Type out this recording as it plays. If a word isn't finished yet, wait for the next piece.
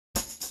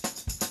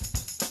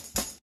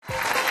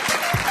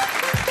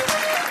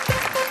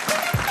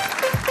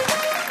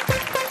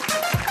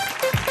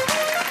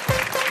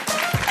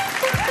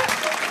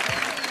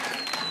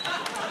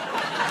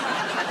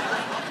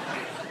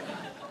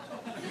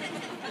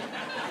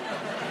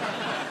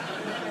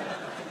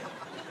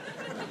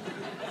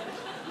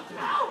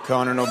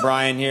Conan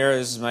O'Brien here.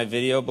 This is my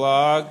video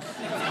blog.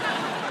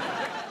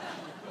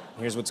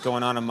 Here's what's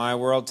going on in my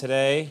world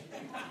today.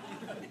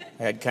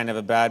 I had kind of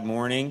a bad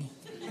morning.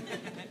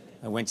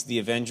 I went to the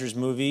Avengers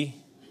movie.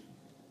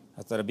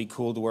 I thought it'd be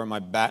cool to wear my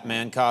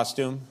Batman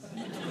costume.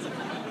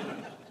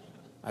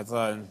 I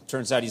thought,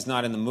 turns out he's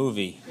not in the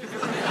movie.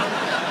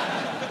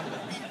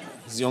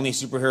 He's the only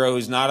superhero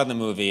who's not in the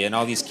movie, and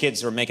all these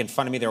kids were making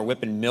fun of me. They were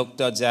whipping milk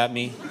duds at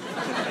me.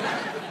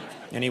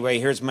 Anyway,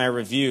 here's my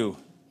review.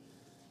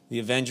 The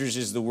Avengers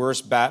is the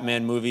worst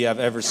Batman movie I've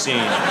ever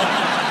seen.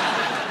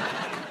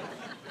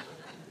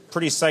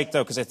 Pretty psyched,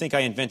 though, because I think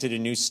I invented a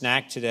new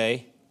snack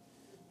today.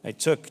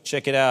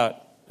 Check it out.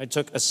 I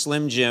took a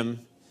Slim Jim,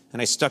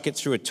 and I stuck it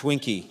through a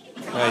Twinkie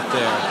right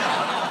there.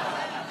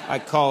 I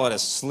call it a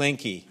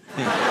Slinky.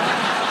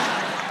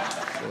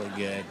 Really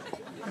good.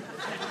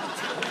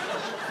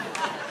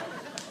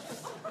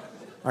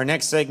 Our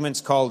next segment's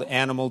called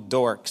Animal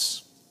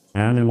Dorks.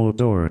 Animal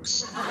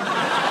Dorks.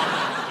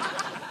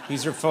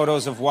 These are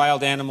photos of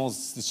wild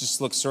animals that just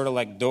look sort of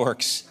like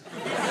dorks.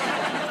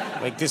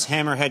 Like this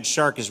hammerhead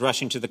shark is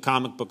rushing to the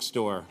comic book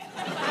store.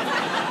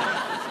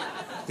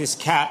 This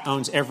cat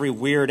owns every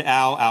Weird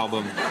Al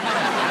album.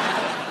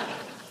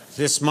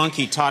 This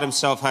monkey taught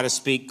himself how to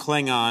speak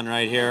Klingon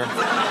right here.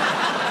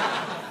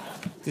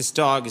 This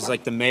dog is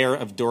like the mayor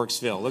of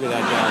Dorksville. Look at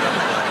that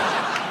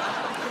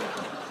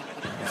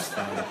dog. That's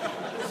funny.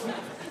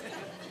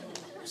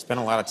 Spent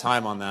a lot of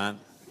time on that.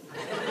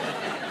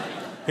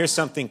 Here's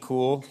something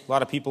cool. A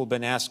lot of people have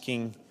been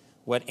asking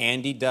what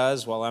Andy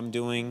does while I'm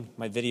doing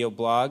my video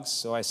blogs,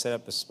 so I set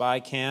up a spy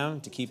cam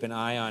to keep an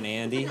eye on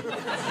Andy.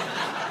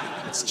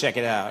 Let's check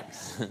it out.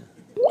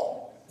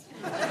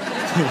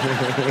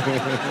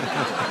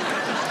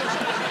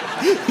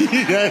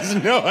 He has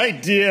no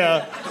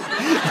idea.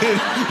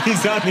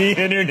 He's on the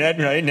internet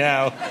right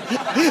now.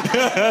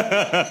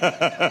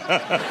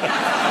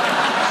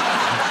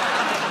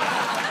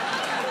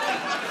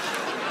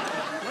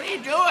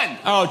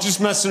 Oh, just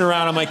messing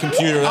around on my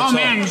computer. That's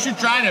man, all. You should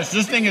try this.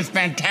 This thing is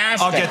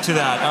fantastic. I'll get to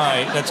that. All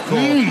right, that's cool.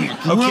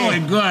 Really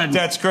good.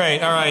 That's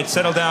great. All right,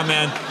 settle down,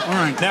 man. All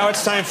right. Now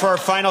it's time for our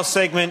final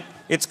segment.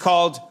 It's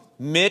called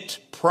Mitt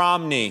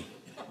Prom-ney.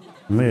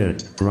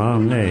 Mitt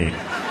Prom-ney.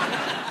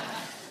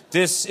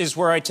 This is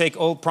where I take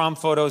old prom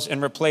photos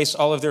and replace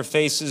all of their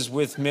faces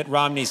with Mitt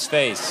Romney's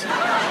face.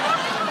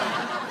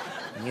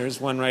 And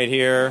there's one right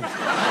here.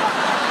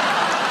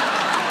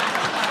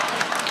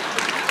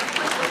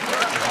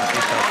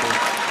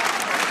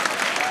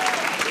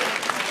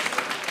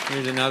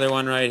 Here's another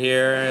one right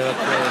here. I look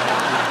really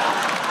happy.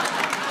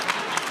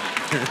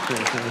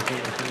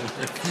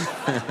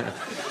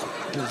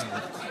 There's a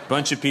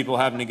bunch of people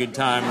having a good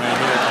time right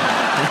here.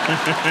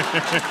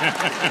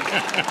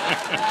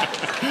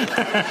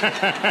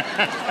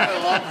 I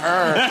love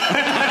her.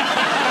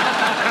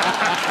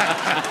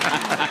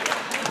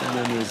 And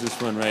then there's this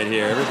one right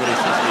here. Everybody's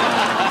supposed to be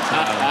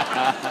having a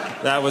good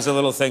time. That was a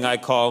little thing I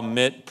call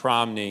Mitt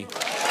Prom-ney. Mitt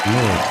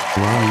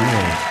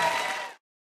Prom-ney.